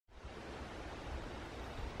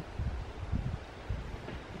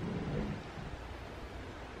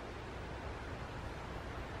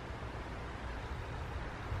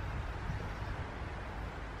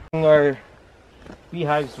Our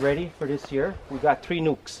beehives ready for this year. We got 3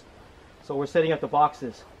 nukes. So we're setting up the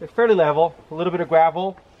boxes. They're fairly level, a little bit of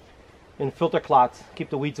gravel and filter cloths, keep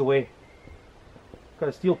the weeds away. Got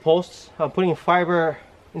a steel posts. I'm putting fiber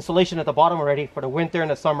insulation at the bottom already for the winter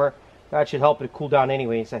and the summer. That should help it cool down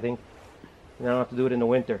anyways, I think. And I don't have to do it in the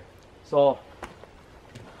winter. So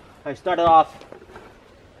I started off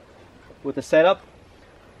with the setup,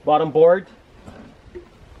 bottom board,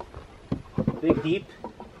 big deep,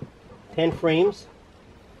 10 frames,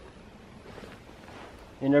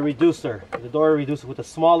 and a reducer, the door reducer with the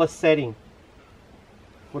smallest setting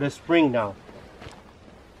with a spring now.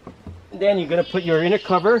 Then you're going to put your inner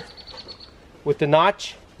cover with the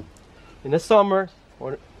notch in the summer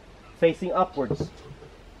or facing upwards.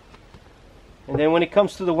 And then when it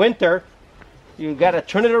comes to the winter, you got to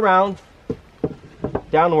turn it around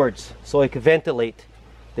downwards so it can ventilate.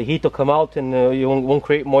 The heat will come out and you won't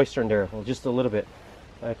create moisture in there, well, just a little bit.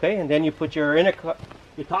 Okay, and then you put your your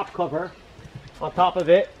top cover on top of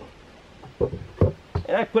it.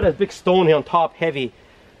 And I put a big stone here on top, heavy,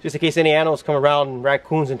 just in case any animals come around,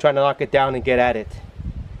 raccoons, and try to knock it down and get at it.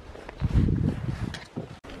 I'm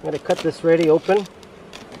going to cut this ready open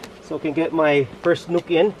so I can get my first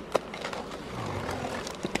nook in.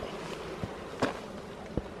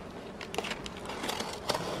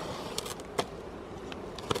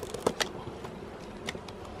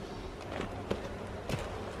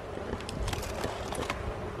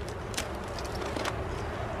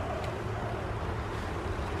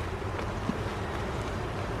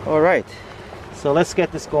 Alright, so let's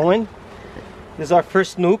get this going. This is our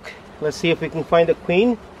first nuke. Let's see if we can find a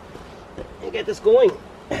queen and get this going.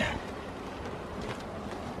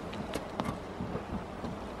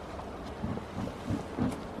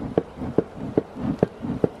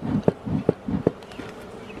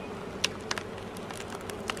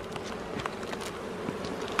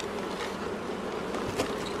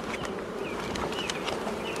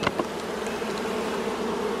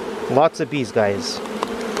 Lots of bees, guys.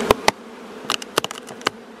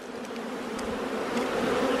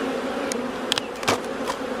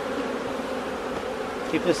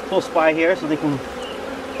 Keep this close by here so they can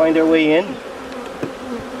find their way in.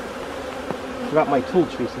 Forgot my tool,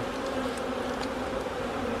 Teresa.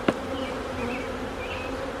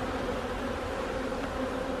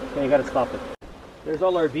 Okay, you gotta stop it. There's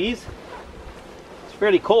all our bees. It's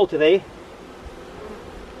fairly cold today.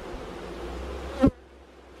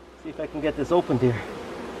 See if I can get this opened here.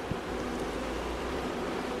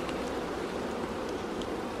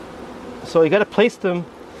 So you gotta place them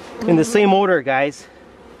in the same order, guys,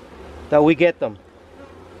 that we get them.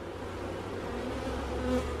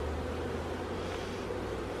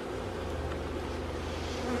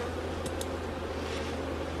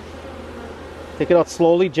 Take it out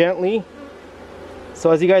slowly, gently.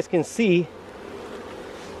 So as you guys can see,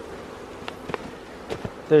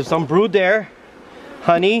 there's some brood there,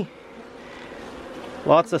 honey,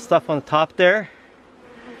 lots of stuff on the top there.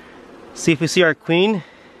 See if we see our queen.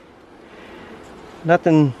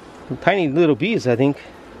 Nothing, tiny little bees, I think.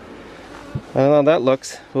 I don't know how that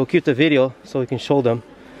looks. We'll keep the video so we can show them.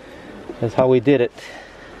 That's how we did it.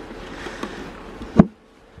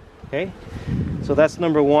 Okay, so that's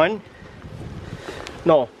number 1.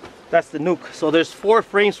 No, that's the nuke. So there's 4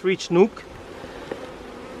 frames for each nuke.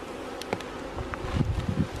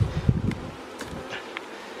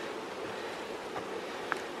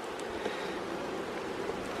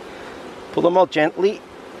 Pull them out gently.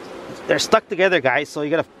 They're stuck together, guys, so you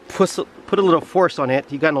gotta put a little force on it.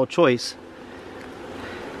 You got no choice.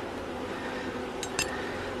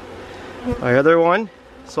 Our other one,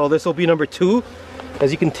 so this will be number 2.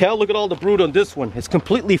 As you can tell, look at all the brood on this one. It's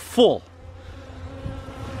completely full.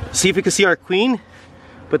 See if you can see our queen.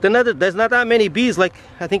 But then there's not that many bees like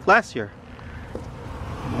I think last year.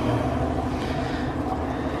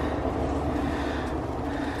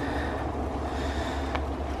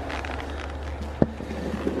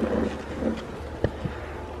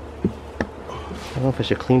 I don't know if I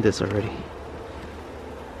should clean this already.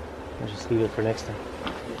 I'll just leave it for next time.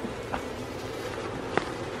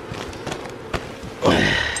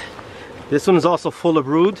 This one is also full of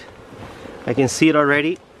brood. I can see it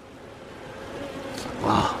already.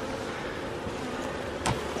 Wow.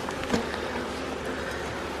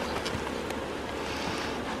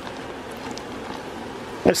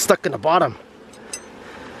 They're stuck in the bottom.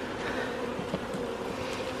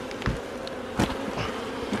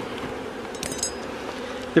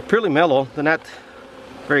 They're pretty mellow. They're not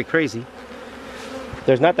very crazy.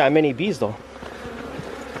 There's not that many bees though.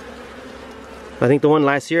 I think the one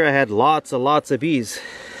last year I had lots of bees.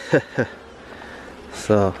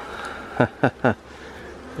 So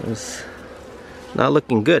It's not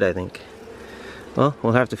looking good, I think. Well,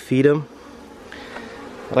 we'll have to feed them.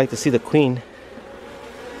 I'd like to see the queen.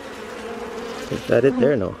 Is that it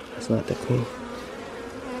there? No, that's not the queen.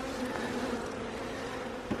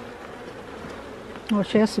 Well,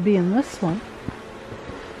 she has to be in this one.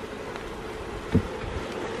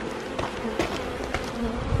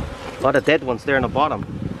 A lot of dead ones there in the bottom.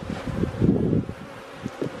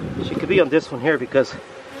 She could be on this one here because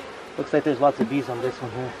looks like there's lots of bees on this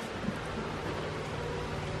one here.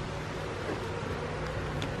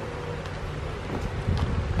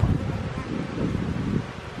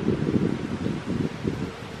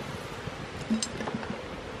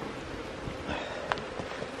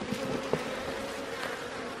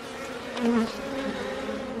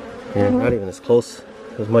 Yeah, not even as close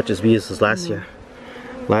as much as bees as last year.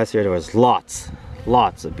 Last year there was lots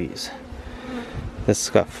of bees. This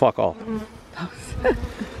got fuck all.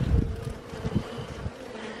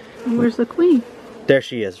 Where's the queen? There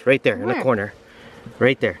she is, right there. Where? In the corner.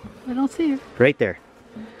 Right there. I don't see her. Right there.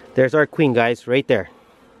 There's our queen, guys, right there.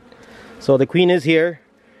 So the queen is here.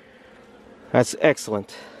 That's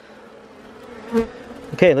excellent.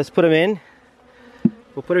 Okay, let's put them in.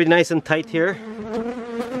 We'll put her nice and tight here.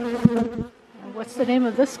 What's the name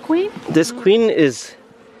of this queen? This queen is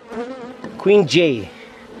Queen J.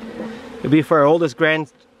 It'll be for our oldest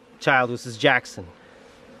grandchild, which is Jackson.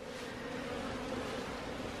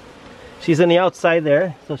 She's on the outside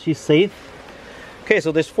there, so she's safe. Okay,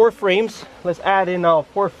 so there's 4 frames. Let's add in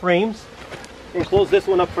 4 frames and close this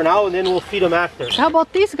one up for now, and then we'll feed them after. How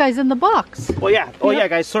about these guys in the box? Oh yeah, yeah,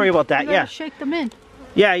 guys. Sorry about that. You Yeah, shake them in.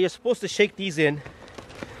 yeah. You're supposed to shake these in.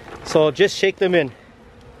 So just shake them in.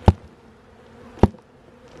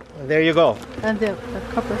 And there you go. And the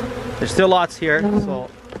cover. There's still lots here, so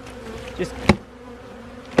just.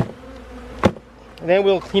 And then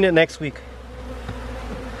we'll clean it next week.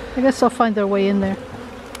 I guess they'll find their way in there.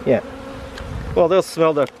 Yeah. Well, they'll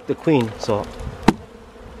smell the queen, so.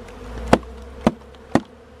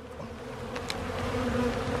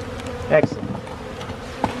 Excellent.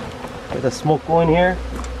 Get the smoke going here.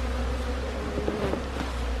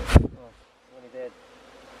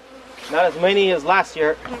 Not as many as last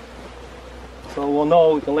year, so we'll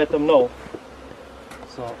know, we can let them know.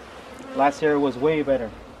 So last year was way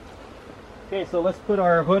better. Okay, so let's put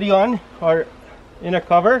our hoodie on, our inner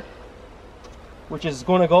cover, which is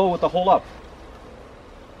going to go with the hole up.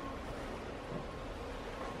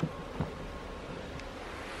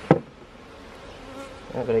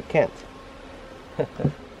 Yeah, but I can't. I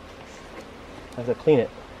have to clean it.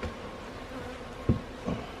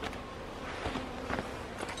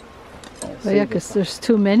 Oh yeah, because there's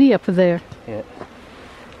too many up there. Yeah.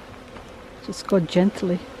 Just go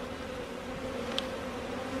gently.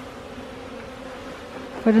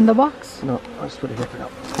 Put it in the box. No, I'll just put it here for now.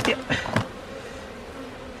 Yeah.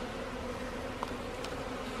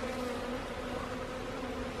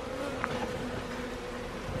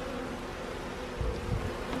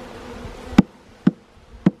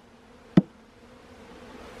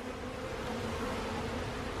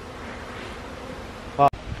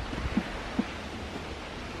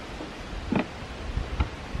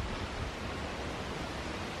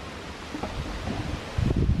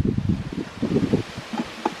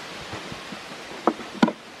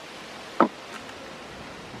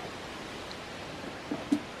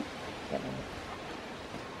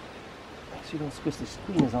 So you don't squish the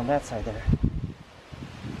screen is on that side there.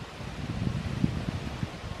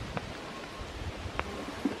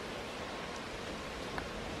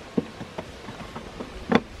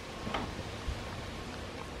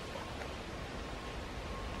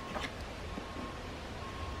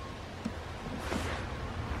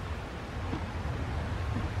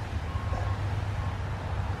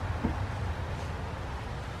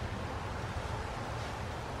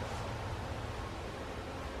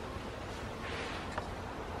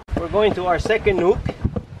 We're going to our second nuke.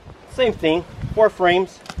 Same thing, 4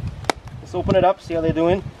 frames. Let's open it up, see how they're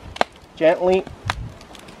doing. Gently.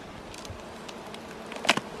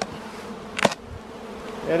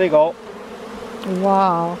 There they go.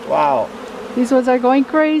 Wow. Wow. These ones are going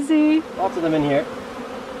crazy. Lots of them in here.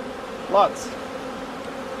 Lots.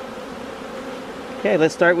 Okay,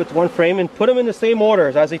 let's start with 1 frame and put them in the same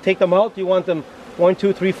orders. As you take them out, you want them 1,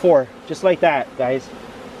 2, 3, 4. Just like that, guys.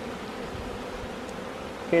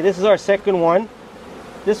 Okay, this is our second one.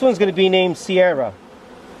 This one's going to be named Sierra,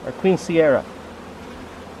 or Queen Sierra.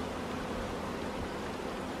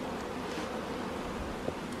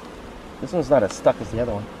 This one's not as stuck as the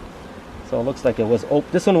other one. So it looks like it was open.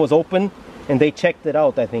 This one was open and they checked it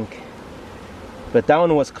out, I think. But that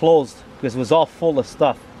one was closed because it was all full of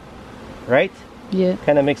stuff. Right? Yeah.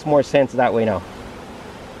 Kind of makes more sense that way now.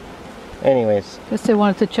 Anyways, Guess they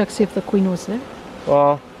wanted to check, see if the queen was there.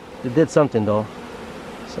 well, it did something though.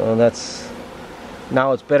 So that's,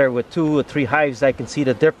 now it's better with 2 or 3 hives. I can see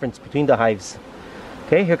the difference between the hives.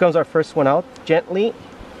 Okay, here comes our first one out, gently.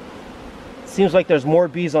 Seems like there's more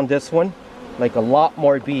bees on this one. Like a lot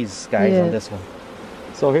more bees, guys, on this one.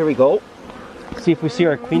 So here we go. See if we see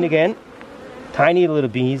our queen again. Tiny little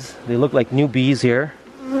bees. They look like new bees here.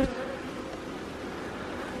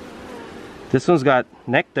 This one's got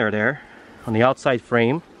nectar there on the outside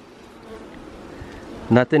frame.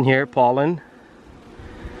 Nothing here, pollen.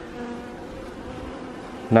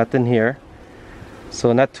 Nothing here.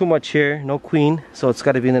 So not too much here, no queen. So it's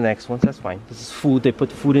got to be in the next one. That's fine. This is food. They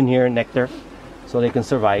put food in here, nectar, so they can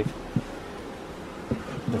survive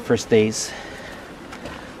the first days.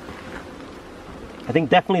 I think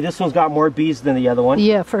definitely this one's got more bees than the other one.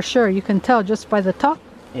 Yeah, for sure. You can tell just by the top.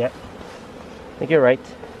 Yeah, I think you're right.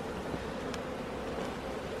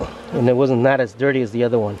 And it wasn't that as dirty as the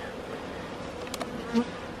other one.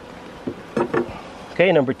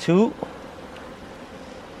 Okay, number 2.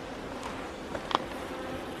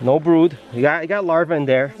 No brood. You got larva in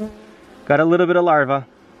there. Got a little bit of larva.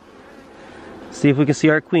 See if we can see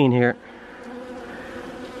our queen here.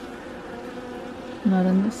 Not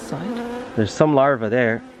on this side. There's some larva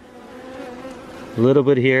there. A little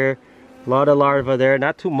bit here. A lot of larva there.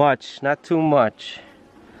 Not too much. Not too much.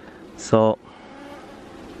 So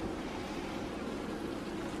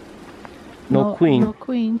no queen. No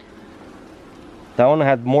queen. That one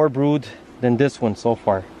had more brood than this one so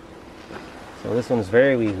far. So this one's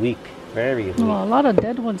very weak. Very weak. Oh, a lot of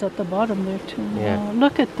dead ones at the bottom there too. Yeah. Wow,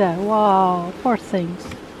 look at that. Wow, poor things.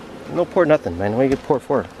 No pour nothing, man. What do you get poured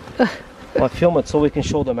for? I'll film it so we can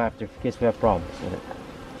show them after in case we have problems with it.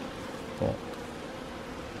 Yeah.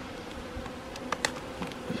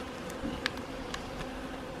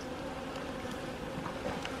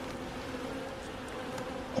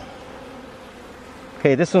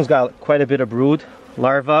 Okay, this one's got quite a bit of brood,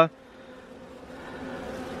 larva.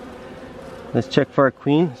 Let's check for our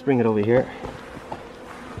queen. Let's bring it over here.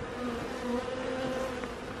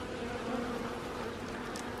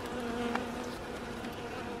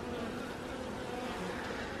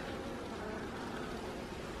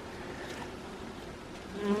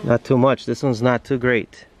 Not too much. This one's not too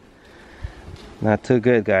great. Not too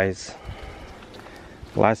good, guys.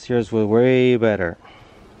 Last year's were way better.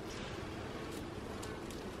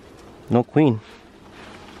 No queen.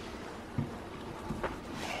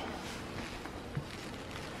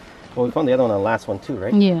 Well, we found the other one on the last one too,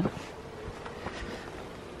 right? Yeah.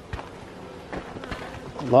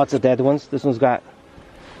 Lots of dead ones. This one's got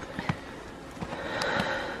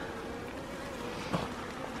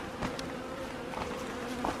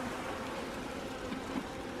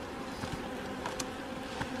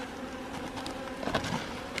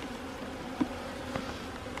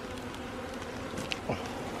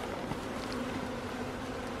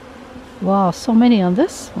wow, so many on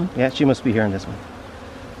this one. yeah, she must be here on this one.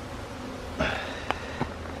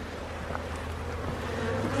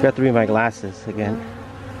 Forgot to read my glasses again.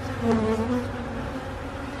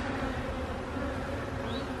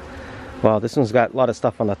 Wow, this one's got a lot of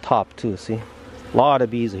stuff on the top too, see? A lot of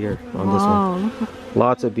bees here on this one. Wow.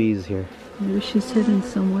 Lots of bees here. Maybe she's hidden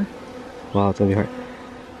somewhere. Wow, it's gonna be hard.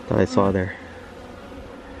 Thought I saw there.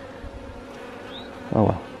 Oh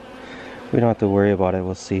well. We don't have to worry about it,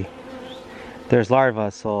 we'll see. There's larvae,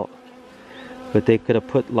 so, but they could have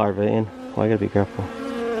put larvae in. Well, I gotta be careful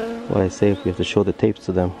what I say. If we have to show the tapes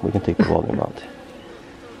to them, we can take the volume out.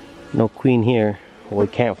 No queen here. Well, we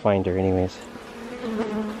can't find her anyways.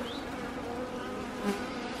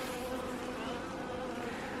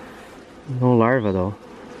 No larva though.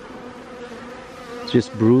 It's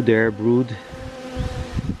just brood there, brood.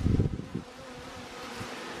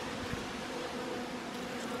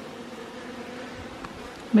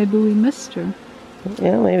 Maybe we missed her.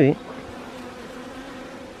 Yeah, maybe.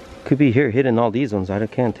 Could be here, hidden all these ones. I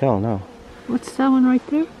can't tell now. What's that one right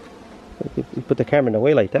there? You put the camera in the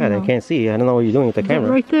way like that, No. I can't see. I don't know what you're doing with the Is that camera.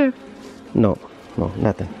 right there. No, no,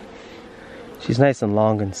 nothing. She's nice and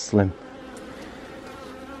long and slim.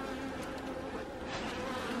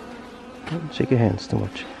 Don't shake your hands too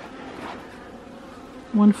much.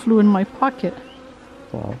 One flew in my pocket.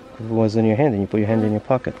 Well, if it was in your hand, then you put your hand in your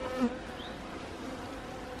pocket.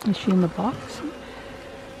 Is she in the box?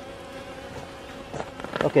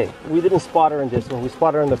 Okay, we didn't spot her in this one. We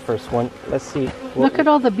spotted her in the first one. Let's see. Look at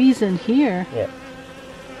all the bees in here. Yeah.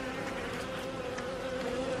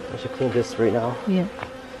 I should clean this right now. Yeah.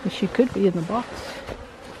 But she could be in the box.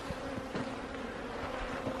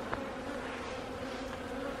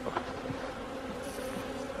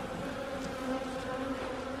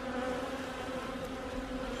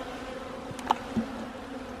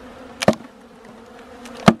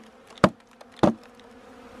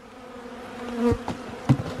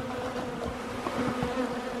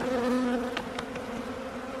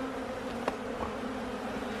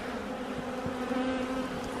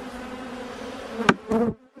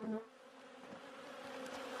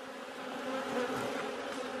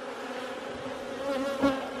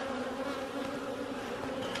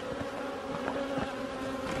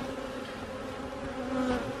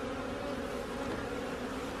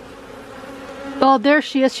 Oh, there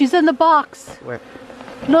she is. She's in the box. Where?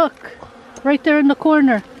 Look. Right there in the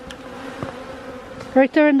corner.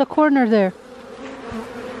 Right there in the corner there.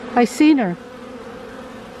 I seen her.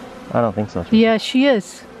 I don't think so. Yeah, she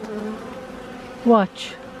is.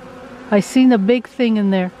 Watch. I seen a big thing in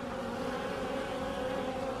there.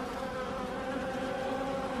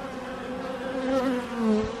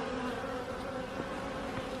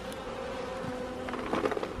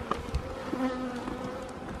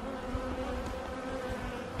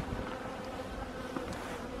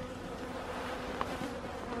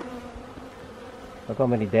 Look how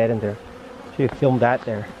many dead in there. Should film that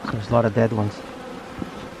there. There's a lot of dead ones.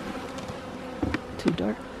 Too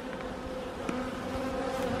dark.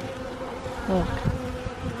 Look.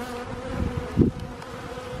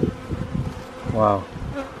 Wow.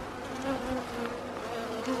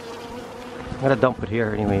 I'm gonna dump it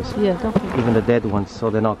here anyways. Yeah, don't forget. Even the dead ones, so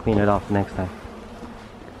then I'll clean it off next time.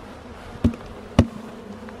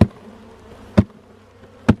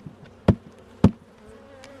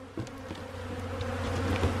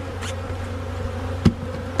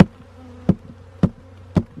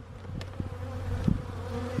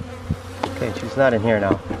 Okay, she's not in here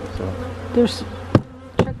now, so There's.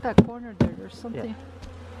 Check that corner there. There's something.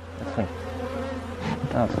 that's fine.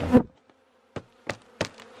 That's fine.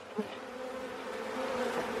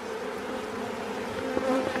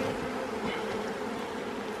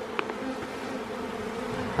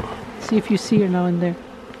 See if you see her now in there.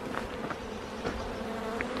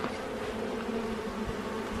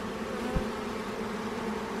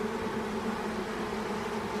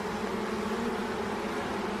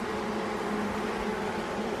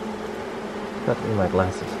 Got in my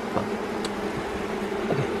glasses. Fuck.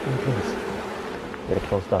 Okay, let me close this. Get it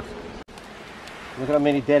closed off. Look at how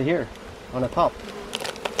many dead here on the top.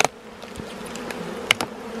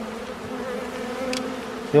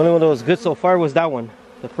 The only one that was good so far was that one,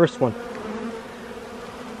 the first one.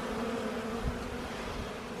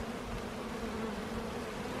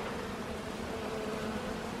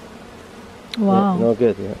 Wow. No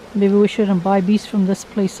good, yeah. Maybe we shouldn't buy bees from this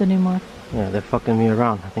place anymore. Yeah, they're fucking me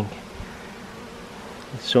around, I think.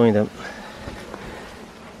 It's showing them.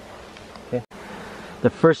 Okay. The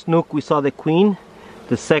first nook we saw the queen.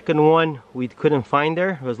 The second one we couldn't find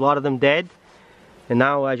her. There was a lot of them dead. And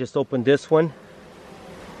now I just opened this one.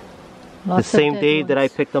 Lots the same of dead day that I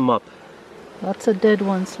ones. picked them up. Lots of dead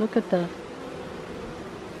ones. Look at that.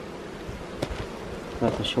 I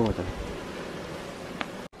have to show it them.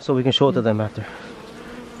 So we can show it to them after.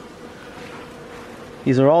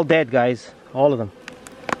 These are all dead, guys. All of them.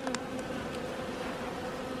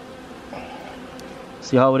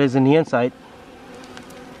 See how it is in the inside.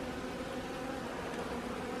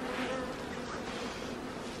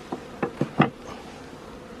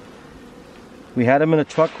 We had them in a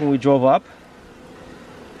truck when we drove up.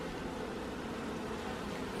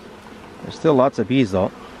 There's still lots of bees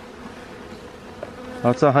though.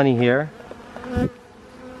 Lots of honey here.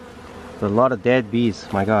 But a lot of dead bees,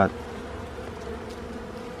 my god.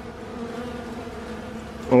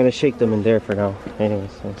 I'm gonna shake them in there for now.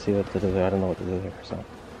 Anyways, let's see what to do. I don't know what to do here, so.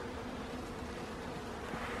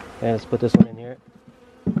 Yeah, let's put this one in here.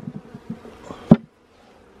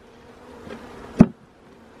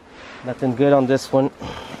 Nothing good on this one.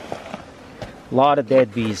 A lot of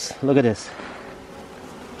dead bees. Look at this.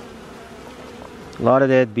 A lot of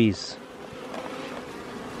dead bees.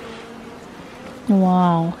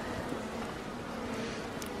 Wow.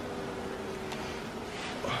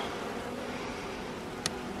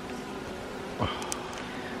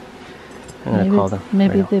 I'm gonna call them.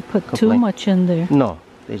 Maybe right they now. put too Complain. much in there. No,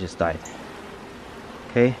 they just died.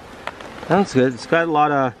 Okay, that's good. It's got a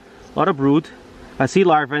lot of brood. I see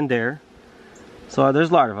larvae in there, so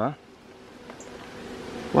there's larvae.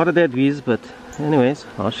 A lot of dead bees, but anyways,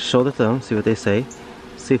 I'll just show it to them, see what they say.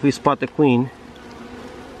 See if we spot the queen.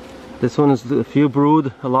 This one is a few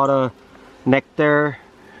brood, a lot of nectar,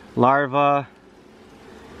 larvae, a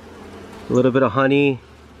little bit of honey,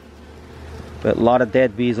 but a lot of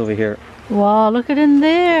dead bees over here. Wow, look at in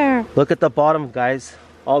there. Look at the bottom, guys.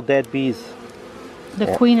 All dead bees. The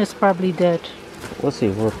Yeah. queen is probably dead. We'll see.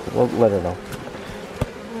 We'll let her know.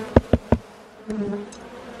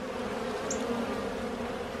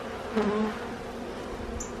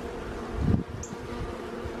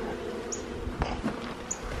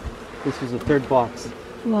 This was the third box.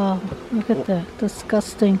 Wow, look at that.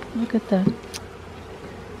 Disgusting. Look at that.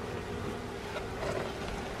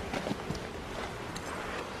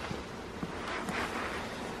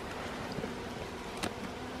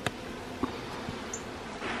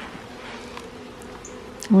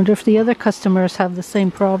 I wonder if the other customers have the same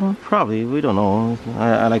problem. Probably, we don't know.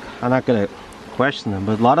 I'm not gonna question them.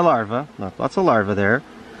 But a lot of larvae, lots of larvae there.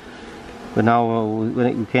 But now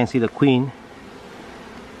we can't see the queen.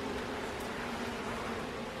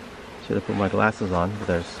 Should have put my glasses on. But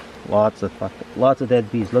there's lots of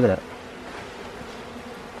dead bees. Look at that.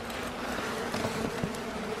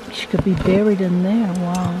 She could be buried in there.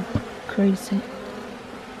 Wow, crazy.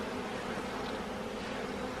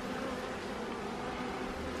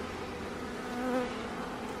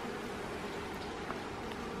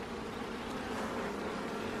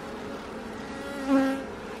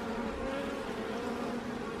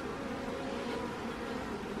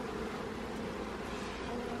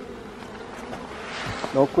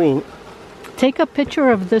 No queen. Take a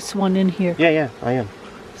picture of this one in here. Yeah, I am.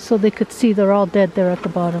 So they could see they're all dead there at the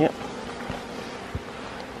bottom. Yep.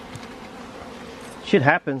 Shit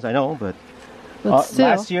happens, I know, but still.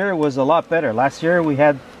 last year it was a lot better. Last year it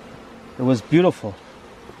was beautiful.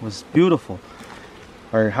 It was beautiful.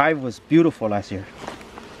 Our hive was beautiful last year.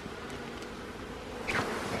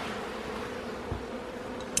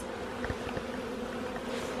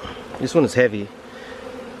 This one is heavy.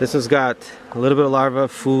 This has got a little bit of larva,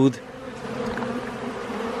 food.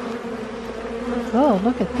 Oh,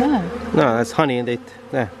 look at that. No, that's honey, and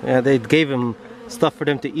they gave him stuff for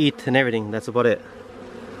them to eat and everything. That's about it.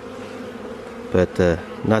 But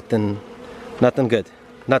nothing good.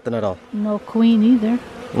 Nothing at all. No queen either.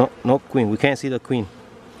 No queen. We can't see the queen.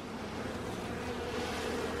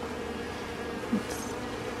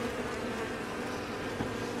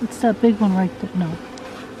 It's that big one right there. No.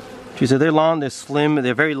 She said they're long, they're slim,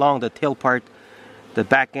 they're very long. The tail part, the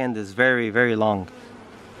back end is very, very long.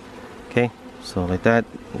 Okay, so like that,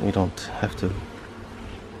 we don't have to.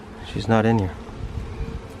 She's not in here.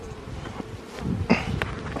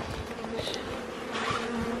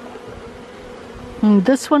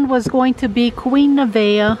 This one was going to be Queen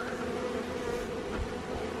Nevaeh.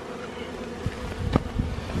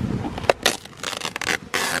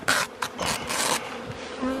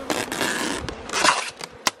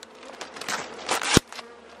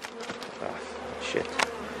 Shit.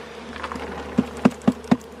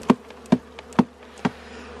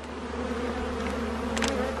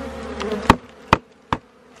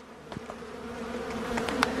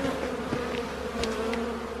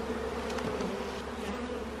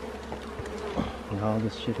 All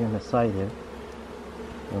this shit here on the side here.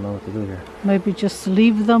 I don't know what to do here. Maybe just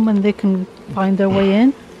leave them and they can find their way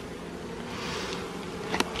in.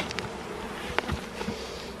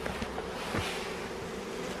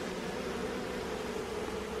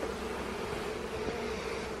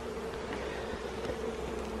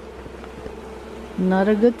 Not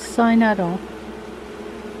a good sign at all.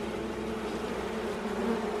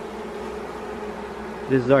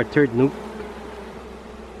 This is our third nuke.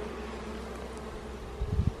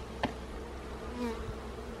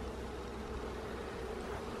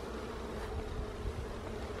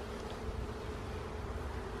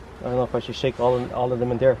 I don't know if I should shake all of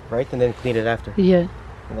them in there, right? And then clean it after. Yeah.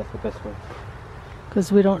 And that's the best way.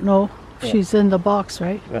 Because we don't know if she's in the box,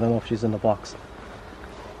 right? I don't know if she's in the box.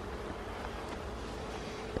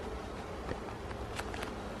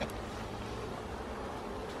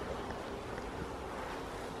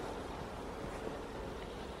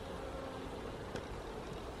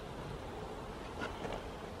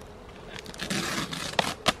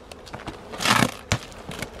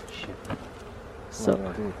 So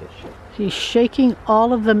he's shaking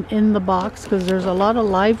all of them in the box because there's a lot of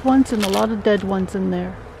live ones and a lot of dead ones in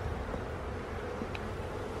there.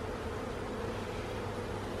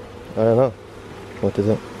 I don't know what to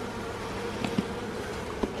do.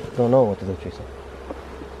 Don't know what to do, Teresa.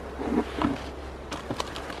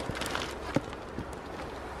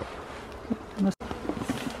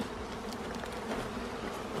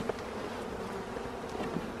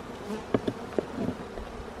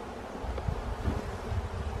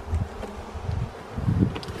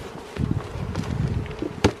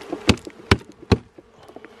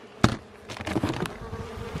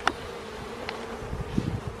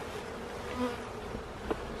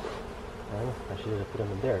 I should have put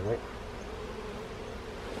them in there, right?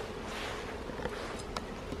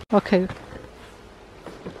 Okay.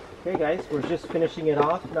 Okay guys, we're just finishing it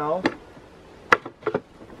off now.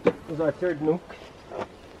 This is our third nuke.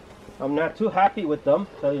 I'm not too happy with them,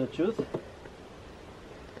 to tell you the truth.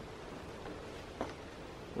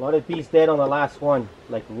 A lot of bees dead on the last one,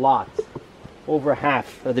 like lots. Over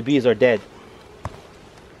half of the bees are dead.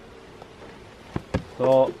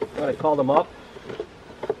 So I'm gonna call them up.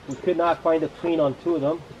 We could not find a queen on 2 of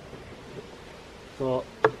them. So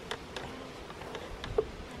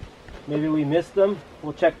maybe we missed them.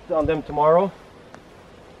 We'll check on them tomorrow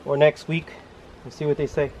or next week and see what they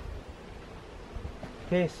say.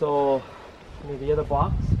 Okay, so maybe the other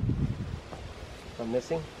box I'm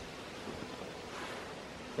missing.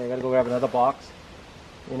 Okay, I gotta go grab another box,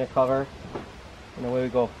 inner cover, and away we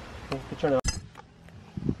go. Okay, turn it on.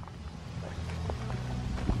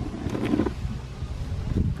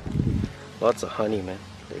 Lots of honey, man.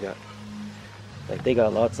 They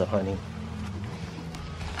got lots of honey.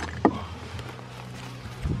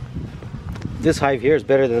 This hive here is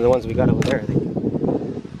better than the ones we got over there, I think.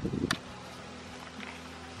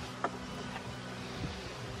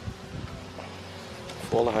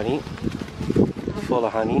 Full of honey. Full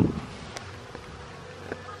of honey.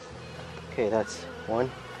 Okay, that's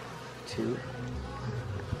 1, 2.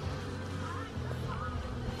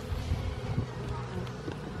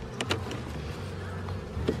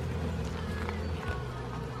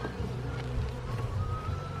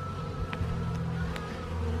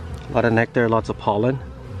 A lot of nectar, lots of pollen.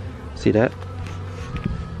 See that?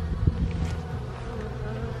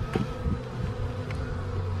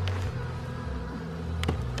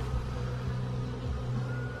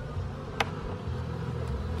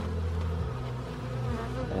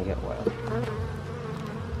 I get wild.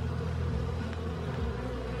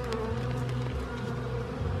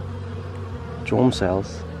 Drone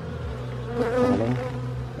cells. Pollen.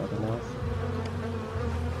 Nothing else.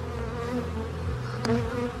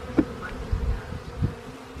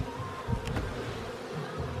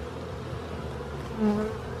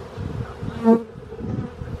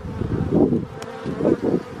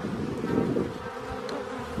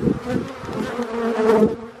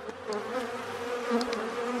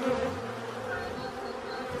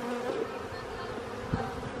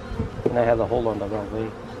 And I have the hole on the wrong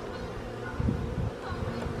way.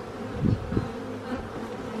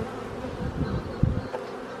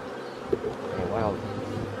 Okay, wow.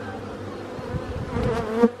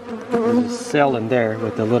 There's a cell in there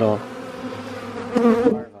with the little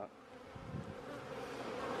larva.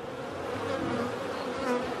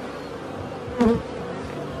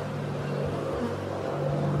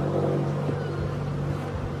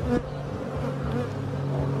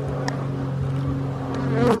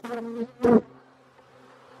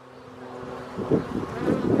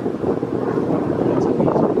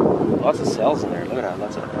 Lots of cells in there. Look at that.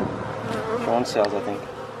 Lots of drone cells, I think.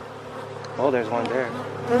 Oh, there's one there.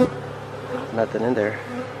 Nothing in there.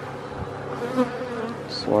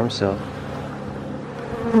 Swarm cell.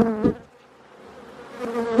 There's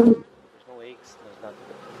no eggs. There's nothing.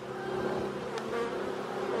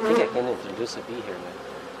 I think I can introduce a bee here, man.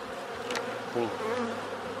 Queen.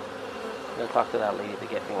 I'm gonna talk to that lady to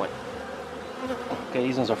get me one. Okay,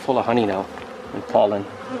 these ones are full of honey now and pollen.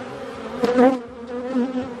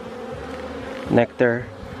 Nectar,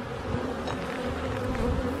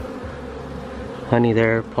 honey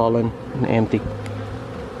there, pollen, and empty.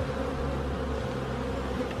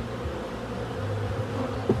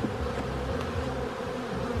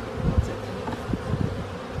 That's it.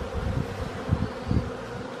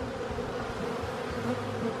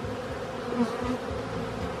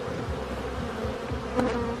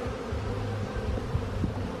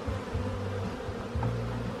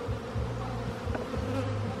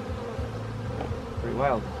 Pretty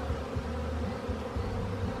wild.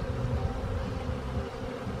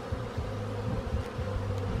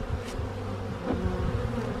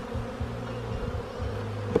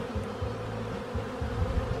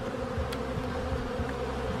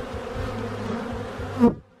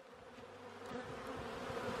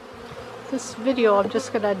 This video, I'm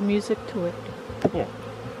just gonna add music to it. Yeah.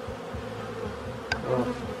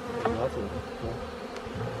 Oh, lots of it. Yeah.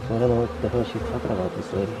 So I don't know what the hell she's talking about,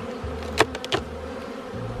 this lady.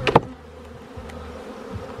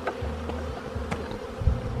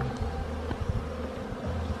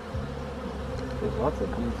 There's lots of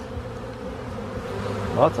bees.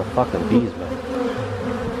 Lots of fucking bees, man.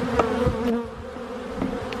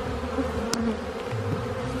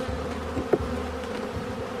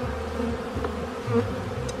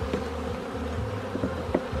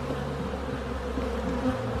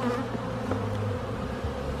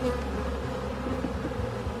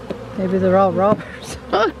 Maybe they're all robbers.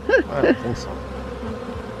 I don't think so.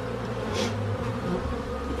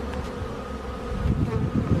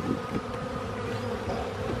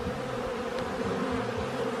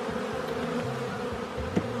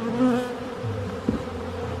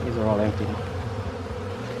 These are all empty now.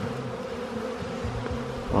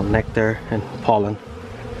 All nectar and pollen.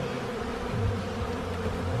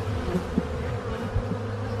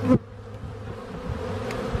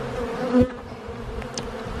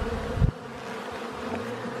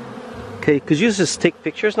 Okay, could you just take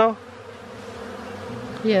pictures now?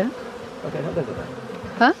 Yeah. Okay, how does it? Huh?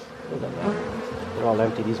 How does that matter? They're all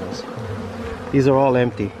empty, these ones. These are all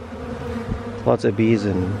empty. Lots of bees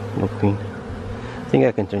and no queen. I think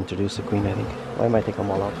I can introduce a queen, I think. I might take them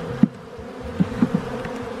all out.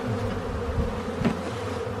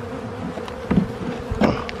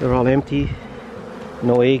 They're all empty.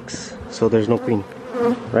 No eggs, so there's no queen.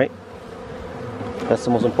 Right? That's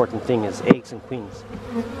the most important thing, is eggs and queens.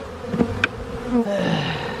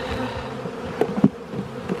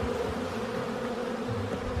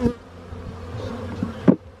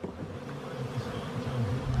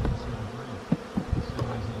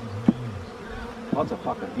 Lots of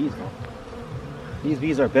fucking bees though. These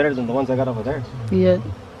bees are better than the ones I got over there. Yeah.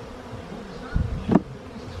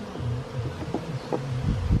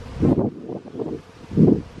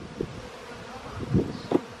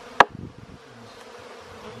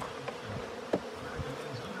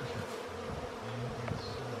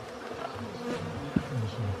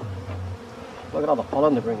 Look at all the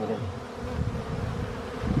pollen they're bringing in.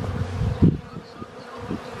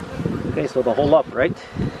 Okay, so the hole up, right?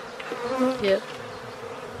 Yep.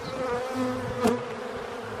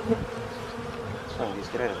 So let's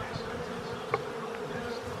get out of there.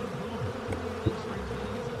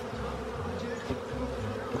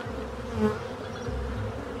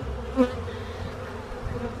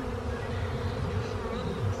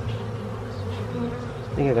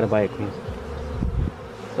 I think I gotta buy a queen.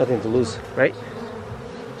 Nothing to lose, right?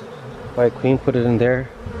 Buy a queen, put it in there,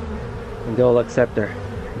 and they'll accept her.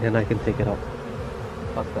 And then I can take it out.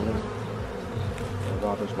 Fuck the lid. That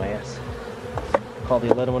bothers my ass. Call the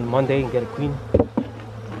 11 one Monday and get a queen.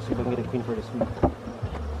 See if I can get a queen for this week.